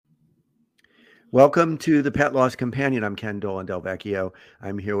Welcome to the Pet Loss Companion. I'm Ken Dolan Del Vecchio.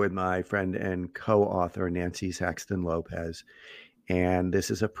 I'm here with my friend and co-author Nancy Saxton Lopez, and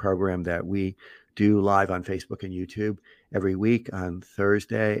this is a program that we do live on Facebook and YouTube every week on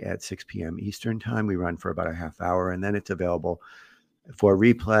Thursday at 6 p.m. Eastern Time. We run for about a half hour, and then it's available for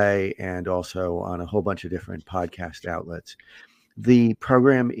replay and also on a whole bunch of different podcast outlets. The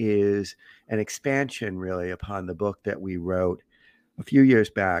program is an expansion, really, upon the book that we wrote a few years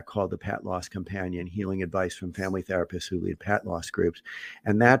back called The Pet Loss Companion, Healing Advice from Family Therapists Who Lead Pet Loss Groups.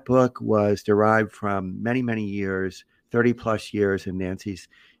 And that book was derived from many, many years, 30 plus years in Nancy's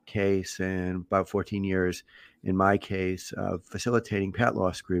case and about 14 years in my case of facilitating pet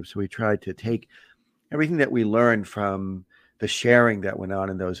loss groups. So we tried to take everything that we learned from the sharing that went on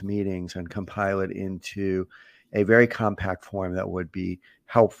in those meetings and compile it into a very compact form that would be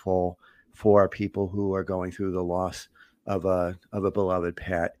helpful for people who are going through the loss of a beloved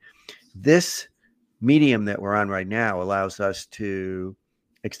pet. This medium that we're on right now allows us to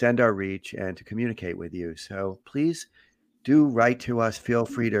extend our reach and to communicate with you. So please do write to us. Feel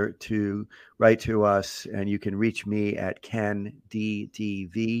free to write to us, and you can reach me at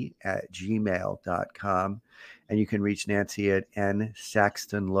kendv@gmail.com. And you can reach Nancy at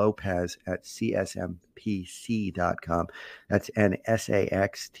nsaxtonlopez@csmpc.com. That's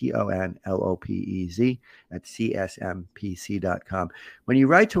nsaxtonlopez @csmpc.com. When you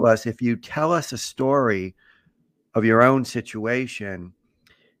write to us, if you tell us a story of your own situation,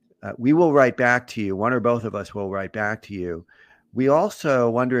 we will write back to you. One or both of us will write back to you. We also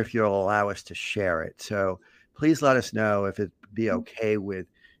wonder if you'll allow us to share it. So please let us know if it'd be okay with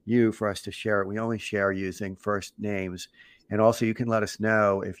you for us to share it. We only share using first names. And also you can let us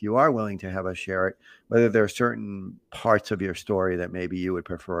know if you are willing to have us share it, whether there are certain parts of your story that maybe you would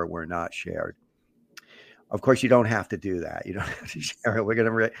prefer were not shared. Of course, you don't have to do that. You don't have to share it. We're going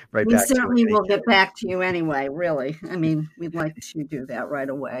to write back to you. We certainly will get back to you anyway, really. I mean, we'd like to do that right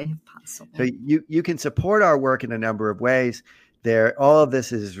away, if possible. So you can support our work in a number of ways. All of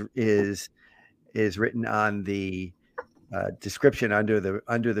this is written on the description under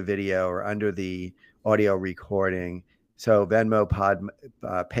the video or under the audio recording. So Venmo,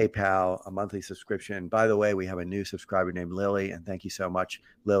 PayPal, a monthly subscription. By the way, we have a new subscriber named Lily, and thank you so much,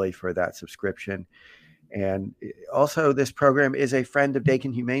 Lily, for that subscription. And also, this program is a friend of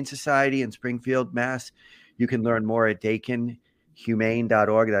Dakin Humane Society in Springfield, Mass. You can learn more at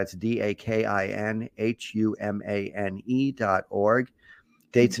dakinhumane.org. That's DAKINHUMANE.org.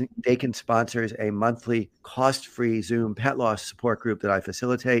 Dakin sponsors a monthly cost-free Zoom pet loss support group that I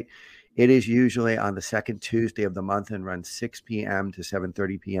facilitate. It is usually on the second Tuesday of the month and runs 6 p.m. to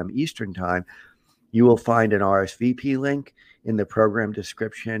 7:30 p.m. Eastern Time. You will find an RSVP link in the program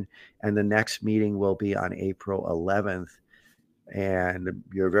description, and the next meeting will be on April 11th. And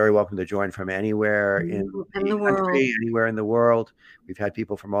you're very welcome to join from anywhere in the country, anywhere in the world. We've had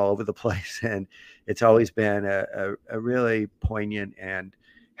people from all over the place, and it's always been a really poignant and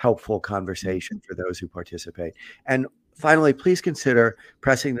helpful conversation for those who participate. And finally, please consider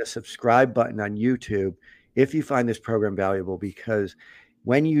pressing the subscribe button on YouTube if you find this program valuable, because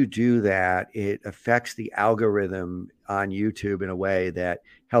when you do that, it affects the algorithm on YouTube in a way that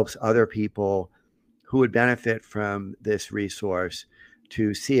helps other people who would benefit from this resource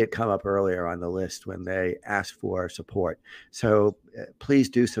to see it come up earlier on the list when they ask for support. So please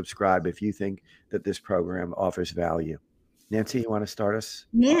do subscribe if you think that this program offers value. Nancy, you want to start us?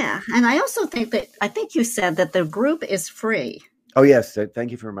 Yeah. And I also think you said that the group is free. Oh, yes.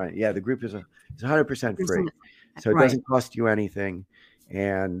 Thank you for reminding me. Yeah, the group is 100% free. So it doesn't cost you anything.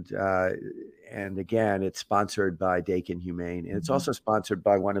 And again, it's sponsored by Dakin Humane, and it's also sponsored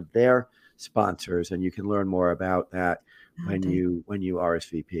by one of their sponsors, and you can learn more about that when you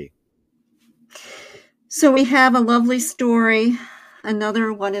RSVP. So we have a lovely story,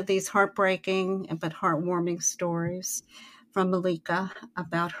 another one of these heartbreaking but heartwarming stories from Melica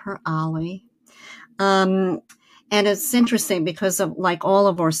about her Ollie. And it's interesting because of, like all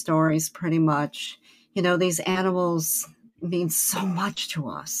of our stories, pretty much, these animals mean so much to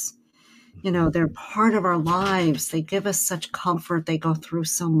us. They're part of our lives. They give us such comfort. They go through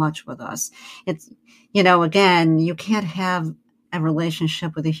so much with us. It's, again, you can't have a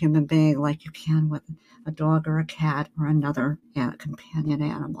relationship with a human being like you can with a dog or a cat or another companion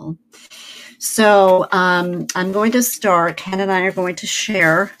animal. So I'm going to start. Ken and I are going to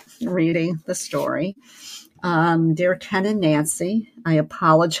share reading the story. Dear Ken and Nancy, I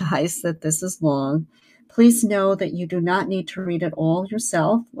apologize that this is long, Please know that you do not need to read it all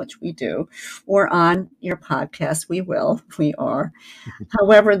yourself, which we do, or on your podcast. We are.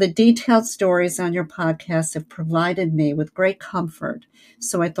 However, the detailed stories on your podcast have provided me with great comfort,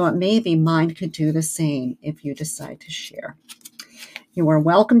 so I thought maybe mine could do the same if you decide to share. You are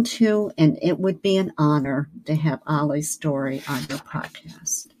welcome to, and it would be an honor to have Ollie's story on your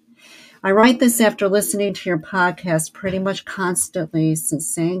podcast. I write this after listening to your podcast pretty much constantly since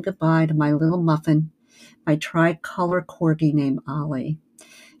saying goodbye to my little muffin, my tricolor corgi named Ollie.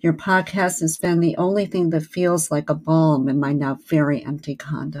 Your podcast has been the only thing that feels like a balm in my now very empty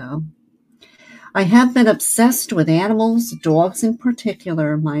condo. I have been obsessed with animals, dogs in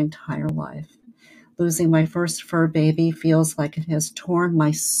particular, my entire life. Losing my first fur baby feels like it has torn my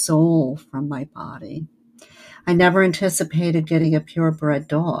soul from my body. I never anticipated getting a purebred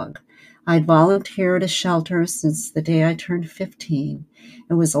dog. I'd volunteered at a shelter since the day I turned 15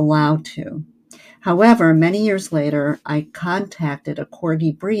 and was allowed to. However, many years later, I contacted a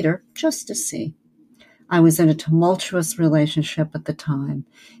corgi breeder just to see. I was in a tumultuous relationship at the time,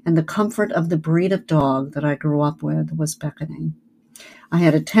 and the comfort of the breed of dog that I grew up with was beckoning. I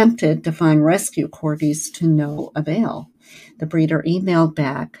had attempted to find rescue corgis to no avail. The breeder emailed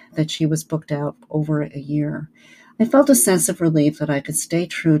back that she was booked out over a year. I felt a sense of relief that I could stay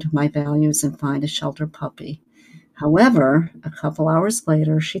true to my values and find a shelter puppy. However, a couple hours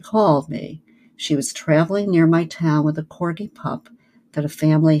later, she called me. She was traveling near my town with a corgi pup that a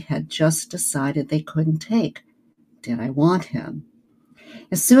family had just decided they couldn't take. Did I want him?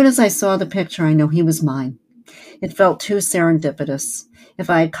 As soon as I saw the picture, I knew he was mine. It felt too serendipitous.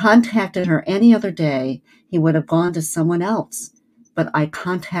 If I had contacted her any other day, he would have gone to someone else. But I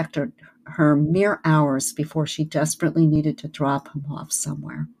contacted her mere hours before she desperately needed to drop him off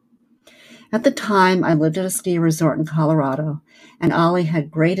somewhere. At the time, I lived at a ski resort in Colorado, and Ollie had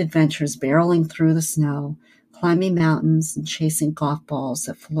great adventures barreling through the snow, climbing mountains, and chasing golf balls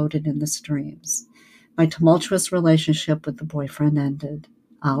that floated in the streams. My tumultuous relationship with the boyfriend ended.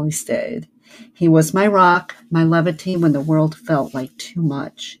 Ollie stayed. He was my rock, my levity when the world felt like too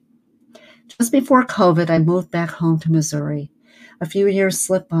much. Just before COVID, I moved back home to Missouri. A few years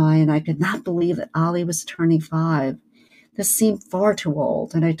slipped by, and I could not believe that Ollie was turning 5. This seemed far too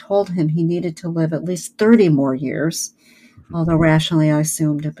old, and I told him he needed to live at least 30 more years, although rationally I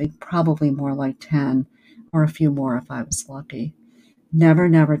assumed it'd be probably more like 10, or a few more if I was lucky. Never,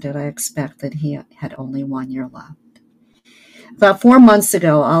 never did I expect that he had only 1 year left. About 4 months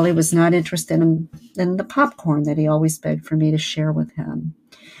ago, Ollie was not interested in the popcorn that he always begged for me to share with him.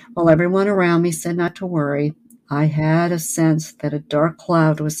 While everyone around me said not to worry, I had a sense that a dark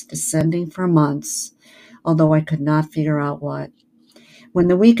cloud was descending for months, although I could not figure out what. When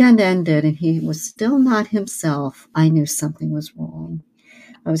the weekend ended and he was still not himself, I knew something was wrong.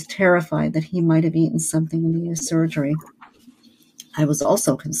 I was terrified that he might have eaten something and needed surgery. I was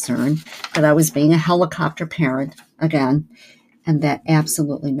also concerned that I was being a helicopter parent again, and that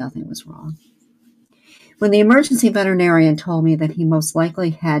absolutely nothing was wrong. When the emergency veterinarian told me that he most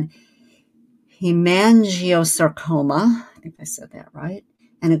likely had hemangiosarcoma, I think I said that right,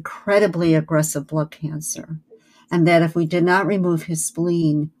 an incredibly aggressive blood cancer, and that if we did not remove his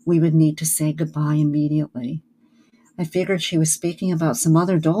spleen, we would need to say goodbye immediately. I figured she was speaking about some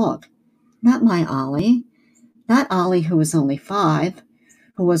other dog, not my Ollie, not Ollie who was only 5,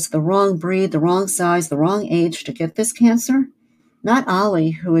 who was the wrong breed, the wrong size, the wrong age to get this cancer, not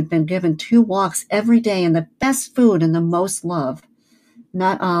Ollie who had been given 2 walks every day and the best food and the most love,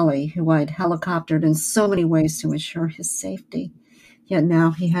 not Ollie who I had helicoptered in so many ways to ensure his safety, yet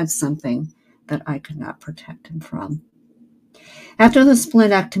now he had something that I could not protect him from. After the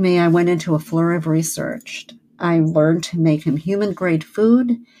splenectomy, I went into a flurry of research. I learned to make him human-grade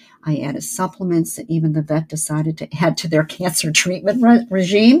food. I added supplements that even the vet decided to add to their cancer treatment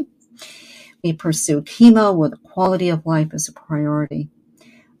regime. We pursued chemo with quality of life as a priority.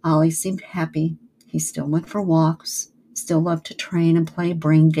 Ollie seemed happy. He still went for walks, still loved to train and play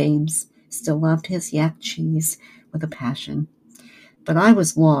brain games, still loved his yak cheese with a passion. But I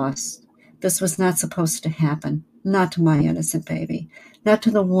was lost. This was not supposed to happen, not to my innocent baby, not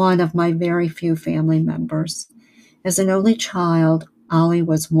to the one of my very few family members. As an only child, Ollie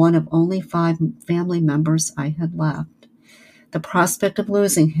was one of only 5 family members I had left. The prospect of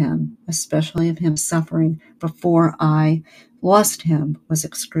losing him, especially of him suffering before I lost him, was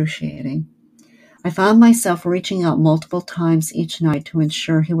excruciating. I found myself reaching out multiple times each night to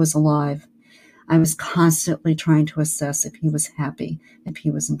ensure he was alive. I was constantly trying to assess if he was happy, if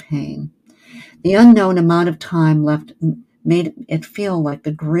he was in pain. The unknown amount of time left made it feel like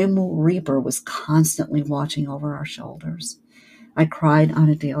the grim reaper was constantly watching over our shoulders. I cried on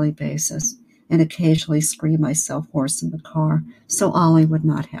a daily basis. and occasionally scream myself hoarse in the car so Ollie would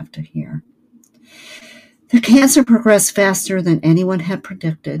not have to hear. The cancer progressed faster than anyone had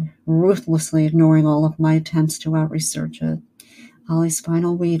predicted, ruthlessly ignoring all of my attempts to out-research it. Ollie's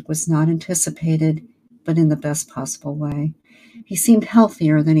final week was not anticipated, but in the best possible way. He seemed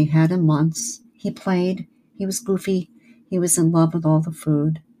healthier than he had in months. He played, he was goofy, he was in love with all the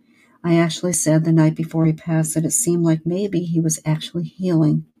food. I actually said the night before he passed that it seemed like maybe he was actually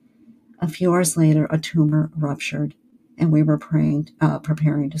healing. A few hours later, a tumor ruptured, and we were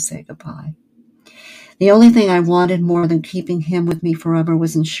preparing to say goodbye. The only thing I wanted more than keeping him with me forever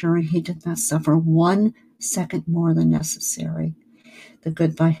was ensuring he did not suffer 1 second more than necessary. The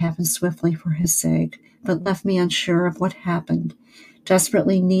goodbye happened swiftly for his sake, but left me unsure of what happened,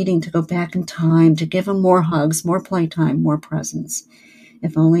 desperately needing to go back in time to give him more hugs, more playtime, more presents.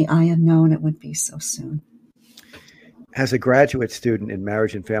 If only I had known it would be so soon. As a graduate student in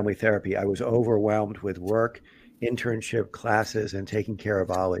marriage and family therapy, I was overwhelmed with work, internship, classes, and taking care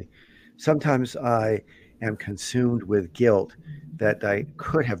of Ollie. Sometimes I am consumed with guilt that I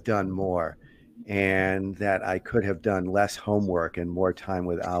could have done more and that I could have done less homework and more time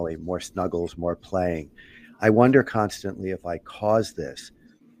with Ollie, more snuggles, more playing. I wonder constantly if I caused this.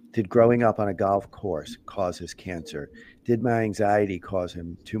 Did growing up on a golf course cause his cancer? Did my anxiety cause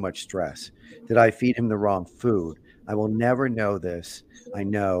him too much stress? Did I feed him the wrong food? I will never know this. I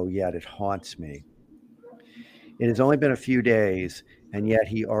know, yet it haunts me. It has only been a few days, and yet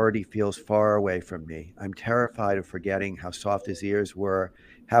he already feels far away from me. I'm terrified of forgetting how soft his ears were,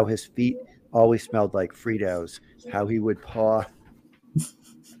 how his feet always smelled like Fritos, how he would paw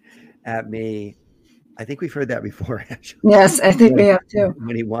at me. I think we've heard that before, actually. Yes, I think we When, have to.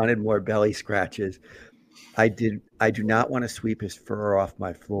 when he wanted more belly scratches. I do not want to sweep his fur off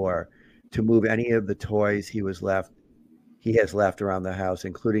my floor, to move any of the toys he has left around the house,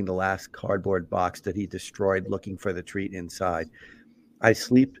 including the last cardboard box that he destroyed looking for the treat inside. I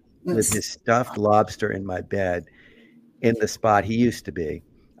sleep with Yes. his stuffed lobster in my bed in the spot he used to be.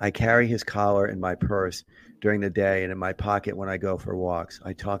 I carry his collar in my purse during the day and in my pocket when I go for walks.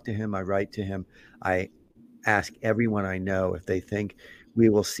 I talk to him, I write to him, I ask everyone I know if they think we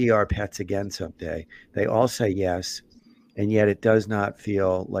will see our pets again someday. They all say yes, and yet it does not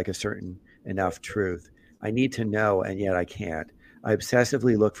feel like a certain enough truth. I need to know, and yet I can't. I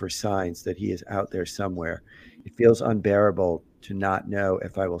obsessively look for signs that he is out there somewhere. It feels unbearable to not know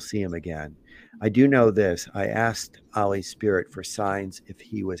if I will see him again. I do know this. I asked Ollie's spirit for signs if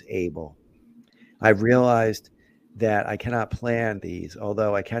he was able. I've realized that I cannot plan these,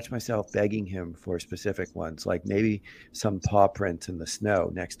 although I catch myself begging him for specific ones, like maybe some paw prints in the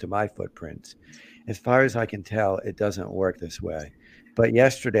snow next to my footprints. As far as I can tell, it doesn't work this way. But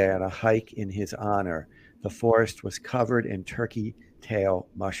yesterday, on a hike in his honor, the forest was covered in turkey tail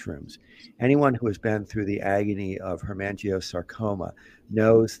mushrooms. Anyone who has been through the agony of hemangiosarcoma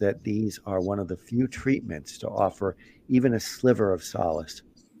knows that these are one of the few treatments to offer even a sliver of solace.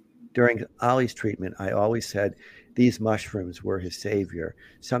 During Ollie's treatment, I always said these mushrooms were his savior,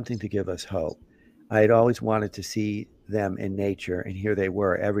 something to give us hope. I had always wanted to see them in nature, and here they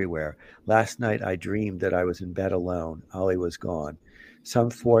were everywhere. Last night, I dreamed that I was in bed alone. Ollie was gone. Some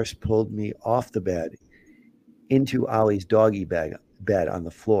force pulled me off the bed into Ollie's bed on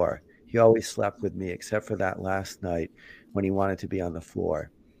the floor. He always slept with me, except for that last night when he wanted to be on the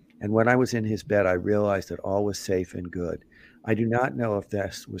floor. And when I was in his bed, I realized that all was safe and good. I do not know if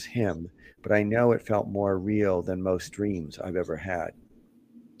this was him, but I know it felt more real than most dreams I've ever had.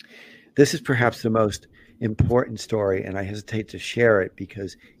 This is perhaps the most important story, and I hesitate to share it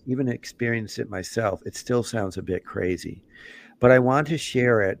because even experienced it myself, it still sounds a bit crazy. But I want to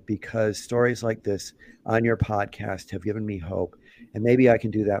share it because stories like this on your podcast have given me hope, and maybe I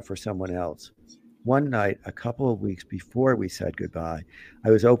can do that for someone else. One night, a couple of weeks before we said goodbye, I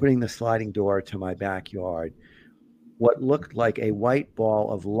was opening the sliding door to my backyard. What looked like a white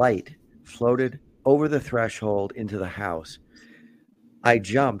ball of light floated over the threshold into the house. I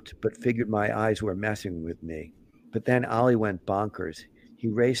jumped, but figured my eyes were messing with me. But then Ollie went bonkers. He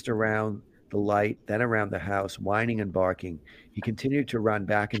raced around the light, then around the house, whining and barking. He continued to run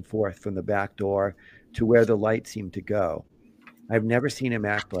back and forth from the back door to where the light seemed to go. I've never seen him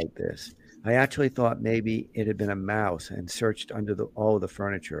act like this. I actually thought maybe it had been a mouse and searched under all of the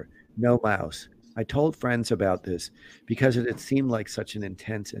furniture. No mouse. I told friends about this because it had seemed like such an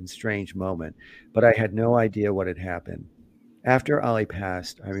intense and strange moment, but I had no idea what had happened. After Ollie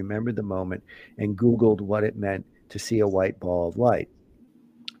passed, I remembered the moment and Googled what it meant to see a white ball of light.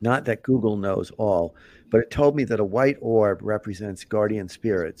 Not that Google knows all, but it told me that a white orb represents guardian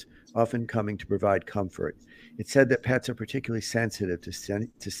spirits, often coming to provide comfort. It said that pets are particularly sensitive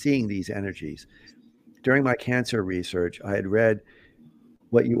to seeing these energies. During my cancer research, I had read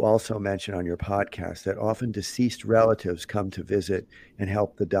what you also mentioned on your podcast, that often deceased relatives come to visit and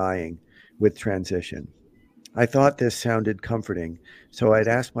help the dying with transition. I thought this sounded comforting, so I'd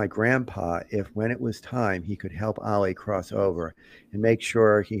asked my grandpa if, when it was time, he could help Ollie cross over and make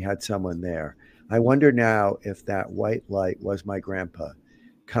sure he had someone there. I wonder now if that white light was my grandpa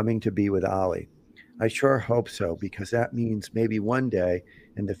coming to be with Ollie. I sure hope so, because that means maybe one day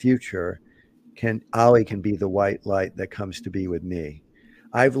in the future, Ollie can be the white light that comes to be with me.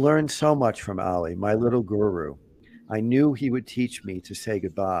 I've learned so much from Ollie, my little guru. I knew he would teach me to say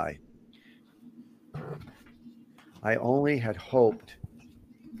goodbye. I only had hoped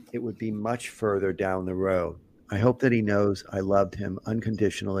it would be much further down the road. I hope that he knows I loved him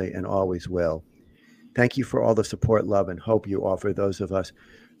unconditionally and always will. Thank you for all the support, love, and hope you offer those of us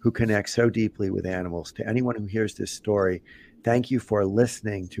who connect so deeply with animals. To anyone who hears this story, thank you for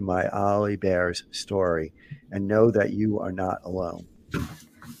listening to my Ollie Bear's story, and know that you are not alone.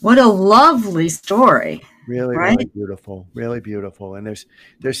 What a lovely story, Really, really right? beautiful, really beautiful. And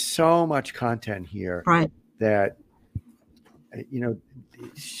there's so much content here Right. that you know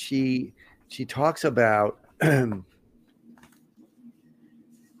she she talks about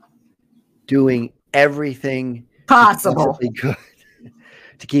doing everything she Possible. possibly could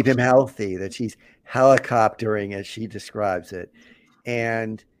to keep him healthy, that she's helicoptering as she describes it.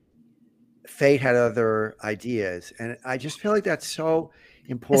 And fate had other ideas. And I just feel like that's so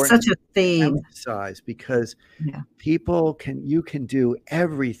It's important such to a theme. emphasize, because Yeah. you can do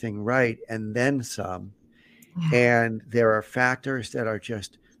everything right and then some. Yeah. And there are factors that are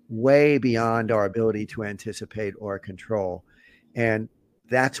just way beyond our ability to anticipate or control. And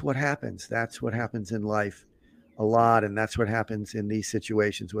that's what happens. That's what happens in life a lot. And that's what happens in these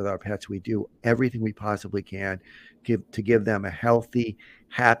situations with our pets. We do everything we possibly can to give them a healthy,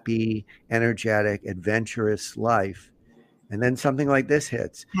 happy, energetic, adventurous life. And then something like this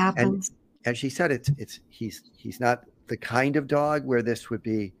hits. And Happens. as she said, he's not the kind of dog where this would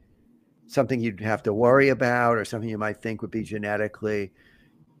be something you'd have to worry about or something you might think would be genetically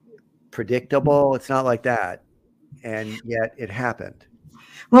predictable. It's not like that. And yet it happened.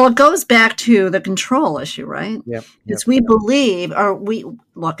 Well, it goes back to the control issue, right? Yep. Because Yep. we believe, or we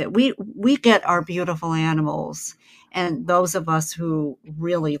look at, we get our beautiful animals, and those of us who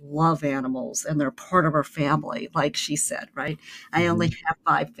really love animals and they're part of our family, like she said, right? I only Mm-hmm. have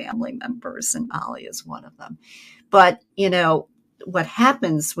 5 family members, and Ollie is one of them. But what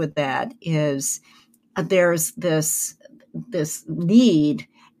happens with that is there's this need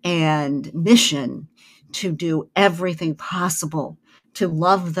and mission to do everything possible to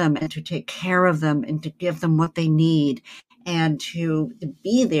love them and to take care of them and to give them what they need and to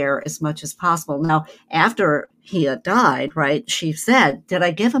be there as much as possible. Now, after he had died, right, she said, did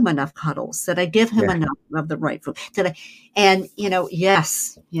I give him enough cuddles? Did I give him Yeah. enough of the right food? Did I? And,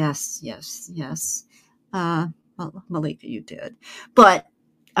 yes, yes, yes, yes. Well, Malika, you did. But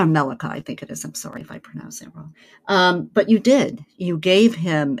Melica, I think it is. I'm sorry if I pronounce that wrong. But you did. You gave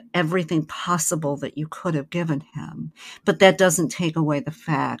him everything possible that you could have given him. But that doesn't take away the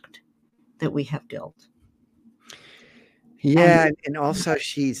fact that we have guilt. And Yeah. And also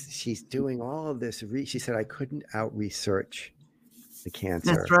she's doing all of this. She said, I couldn't out research the that's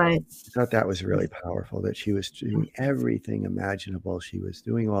cancer. right. I thought that was really powerful, that she was doing everything imaginable. She was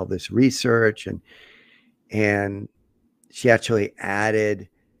doing all this research, and she actually added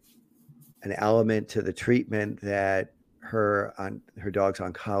an element to the treatment that her dog's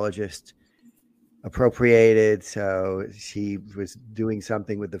oncologist appropriated. So she was doing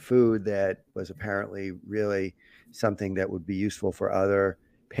something with the food that was apparently really something that would be useful for other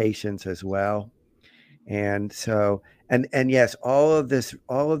patients as well. And so, and yes, all of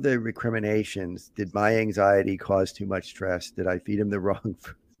the recriminations. Did my anxiety cause too much stress? Did I feed him the wrong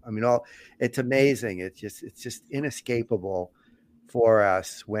food? I mean, it's amazing. It's just inescapable for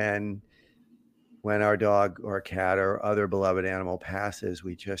us when our dog or cat or other beloved animal passes.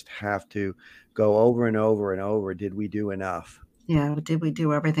 We just have to go over and over and over. Did we do enough? Yeah, did we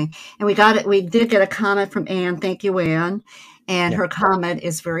do everything? And we got it. We did get a comment from Anne. Thank you, Anne. And Yeah. her comment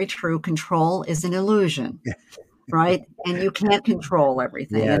is very true. Control is an illusion, right? And you can't control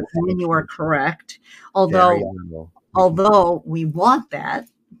everything. Yes. And you are Yes. correct. Very Although humble. We can. although we want that,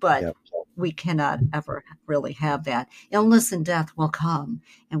 but Yep. we cannot ever really have that. Illness and death will come,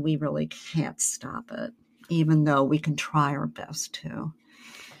 and we really can't stop it, even though we can try our best to,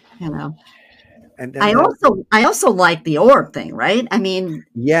 you know. And then I also like the orb thing, right? I mean,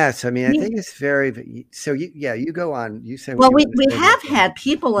 yes, I mean, I we think it's very, so you go on, you say what well, you we want to we say about have that. had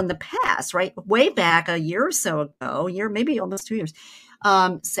people in the past, right? Way back a year or so ago, year maybe almost 2 years.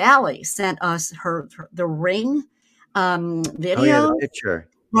 Sally sent us the ring Oh yeah, the video, picture.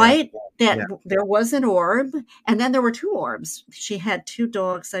 Yeah, right? That yeah. there was an orb, and then there were two orbs. She had two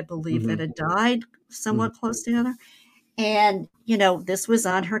dogs, I believe, that Hmm. had died Hmm. somewhat close together. And, this was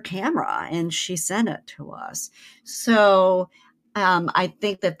on her camera and she sent it to us. So I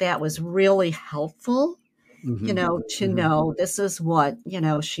think that that was really helpful, Hmm. to Hmm. know this is what,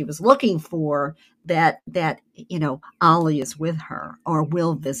 she was looking for, that, Ollie is with her or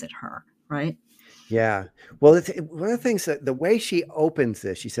will visit her, right? Yeah. Well, one of the things that the way she opens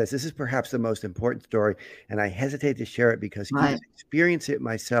this, she says, this is perhaps the most important story, and I hesitate to share it because even Right, experiencing it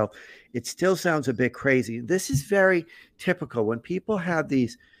myself, it still sounds a bit crazy. This is very typical when people have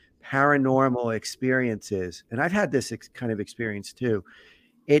these paranormal experiences, and I've had this kind of experience too.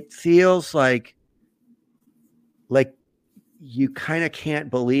 It feels like you kind of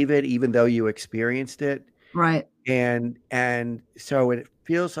can't believe it, even though you experienced it. right. And so it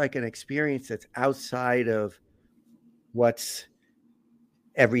feels like an experience that's outside of what's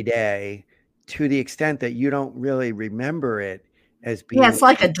every day, to the extent that you don't really remember it as Yeah, being it's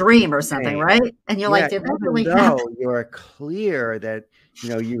like a dream or the something, same. right? And you're Yeah, like, did that even really happen? though you're clear that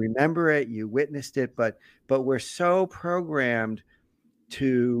you remember it, you witnessed it, but we're so programmed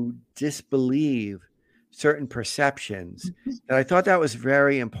to disbelieve certain perceptions that I thought that was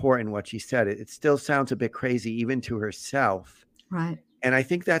very important what she said. It still sounds a bit crazy even to herself. Right. And I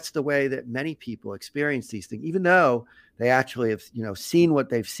think that's the way that many people experience these things, even though they actually have, seen what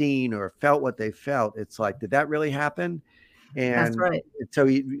they've seen or felt what they've felt. It's like, did that really happen? That's And right. so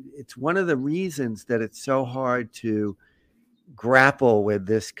it's one of the reasons that it's so hard to grapple with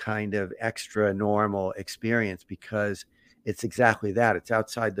this kind of extra normal experience, because it's exactly that. It's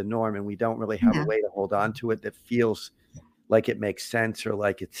outside the norm, and we don't really have a Yeah. way to hold on to it that feels like it makes sense or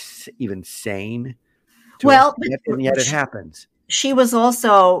like it's even sane to us. Well, And yet it happens. she was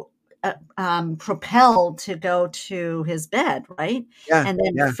also propelled to go to his bed, right? Yeah, And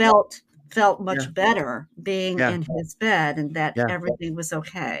then yeah, felt yeah, much better being yeah, in his bed, and that yeah, everything was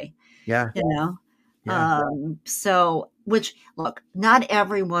okay. yeah, You know, yeah. so which look, not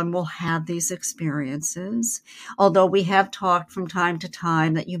everyone will have these experiences. Although we have talked from time to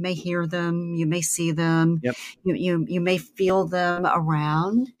time that you may hear them, you may see them, Yep. you may feel them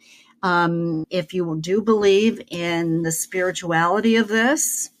around. If you do believe in the spirituality of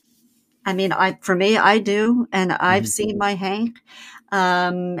this, I mean, for me, I do, and I've Mhm. seen my Hank,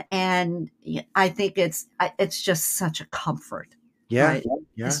 and I think it's just such a comfort, Yeah, right? It's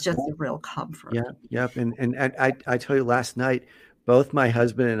yeah, just a real comfort. yeah, yep. And I tell you, last night, both my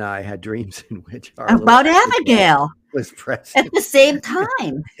husband and I had dreams in which our little About Abigail Abigail was at present. the same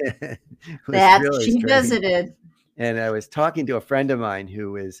time It was that really she strange. visited. And I was talking to a friend of mine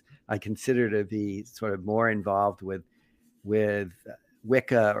who is, I consider to be sort of more involved with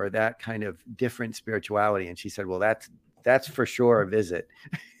Wicca or that kind of different spirituality, and she said, "Well, that's for sure a visit."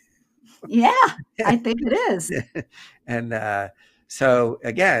 Yeah, I think it is. And so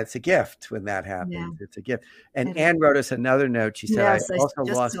again, it's a gift when that Yeah, happens. It's a gift. And it is. Anne wrote us another note. She said, I Yes, I also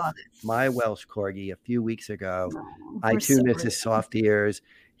just lost saw that. my Welsh corgi a few weeks ago. Oh, I we're too miss sorry. his soft ears.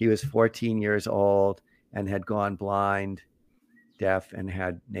 He was 14 years old and had gone blind, deaf, and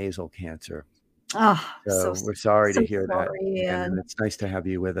had nasal cancer. Oh, So we're sorry so to hear that. sorry, And and it's nice to have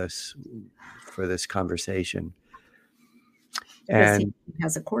you with us for this conversation. because he And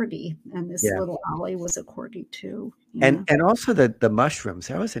has a corgi, and this yeah. little Ollie was a corgi too. And also the mushrooms,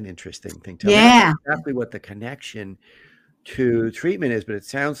 that was an interesting thing too. I mean, I don't Yeah, know exactly what the connection to treatment is, but it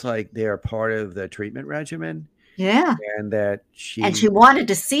sounds like they are part of the treatment regimen, yeah. and that And she she wanted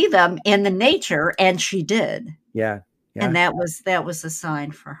to see them in the nature, and she did. yeah, And yeah, that was a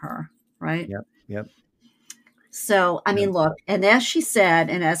sign for her, right? yep, yep, So, I yep, mean, look, and as she said,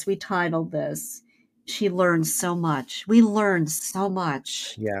 and as we titled this, she learned so much. We learned so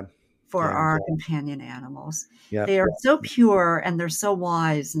much yeah, for yeah, our companion animals. yep, They are so pure and they're so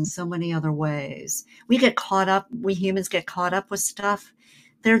wise in so many other ways. We humans get caught up with stuff.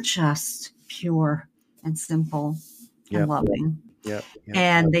 They're just pure and simple and yep, loving. yep, yep,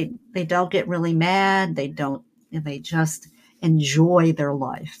 And they don't get really mad. They just enjoy their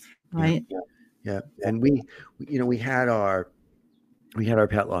life, yep, right? yep. And we had our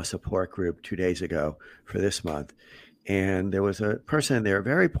pet loss support group 2 days ago for this month, and there was a person in there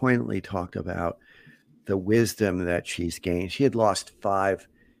very poignantly talked about the wisdom that she's gained. She had lost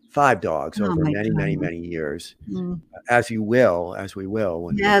 5 dogs Oh over my many, many, God. many years, Mm. as we will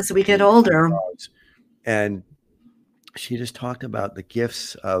when Yeah, as we get we have older. dogs. And she just talked about the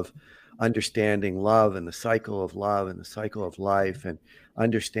gifts of understanding love and the cycle of love and the cycle of life, and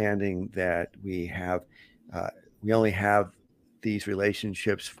understanding that uh, we only have these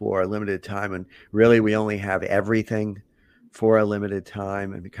relationships for a limited time, and really we only have everything for a limited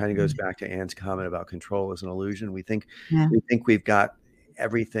time. And it kind of goes back to Anne's comment about control as an illusion. Yeah. We think we've got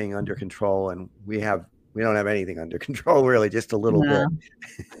everything under control, and we don't have anything under control, really, just a little bit. No.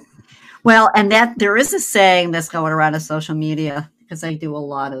 Well, and that there is a saying that's going around on social media because I get a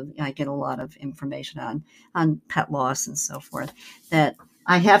lot of information on pet loss and so forth, that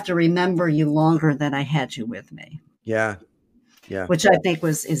I have to remember you longer than I had you with me, Yeah, yeah, which I think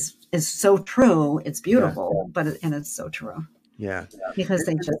is so true. It's yeah, beautiful, and it's so true yeah. because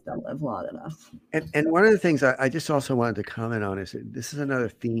they just don't live long enough. And one of the things I just also wanted to comment on is that this is another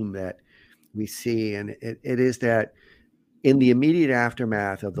theme that we see, and it is that in the immediate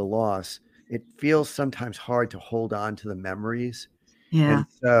aftermath of the loss, it feels sometimes hard to hold on to the memories. Yeah. And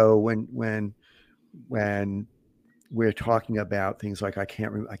so when we're talking about things like I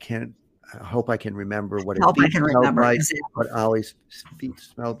can't I hope I can remember what his Hope I feet can smelled remember like, exactly. what Ollie's feet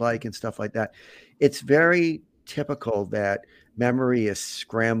smelled like, and stuff like that. It's very typical that memory is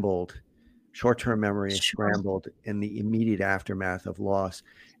scrambled, short-term memory is Sure. scrambled in the immediate aftermath of loss,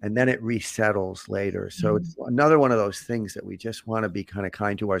 and then it resettles later. So Mhm. it's another one of those things that we just want to be kind of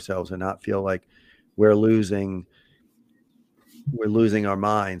kind to ourselves and not feel like we're losing we're losing our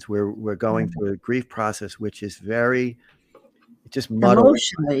minds. We're going through a grief process which is very just muddling.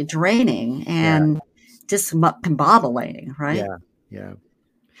 Emotionally draining Yeah, and discombobulating, right? yeah, yeah,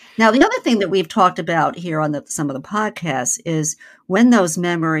 Now, the other thing that we've talked about here on some of the podcasts is when those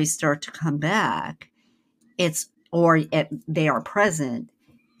memories start to come back, they are present,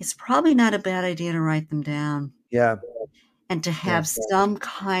 it's probably not a bad idea to write them down yeah, and to yeah, have some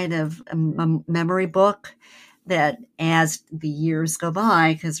kind of memory book that as the years go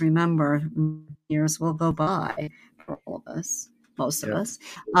by, because remember, years will go by for all of us, most of yep, us,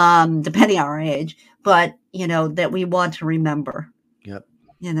 depending on our age, but that we want to remember yep,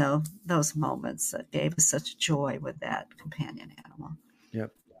 those moments that gave us such joy with that companion animal.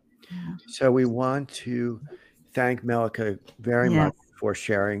 yep. Yeah. So we want to thank Melica very Yes. much for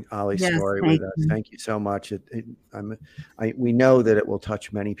sharing Ollie's Yes. story with Thank us. you. Thank you so much. We know that it will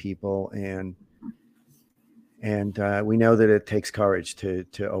touch many people, and we know that it takes courage to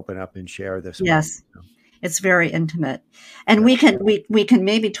open up and share this way. Yes. So, It's very intimate. And yep. we can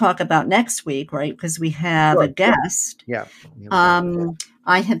maybe talk about next week, right? Because we have a Sure. guest. Yeah. We have a guest. Um,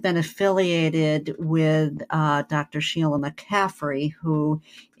 I have been affiliated with Dr. Sheila McCaffrey, who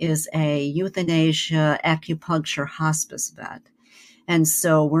is a euthanasia acupuncture hospice vet. And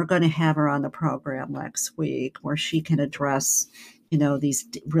so we're going to have her on the program next week where she can address, these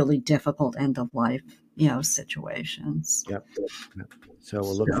really difficult end of life, situations. Yep. Yep. So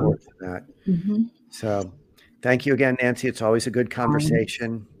we'll look So, forward to that. mhm. So thank you again, Nancy. It's always a good Um,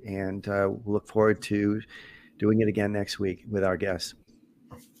 conversation, and we'll look forward to doing it again next week with our guests.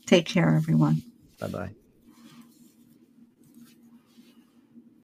 Take care, everyone. Bye bye.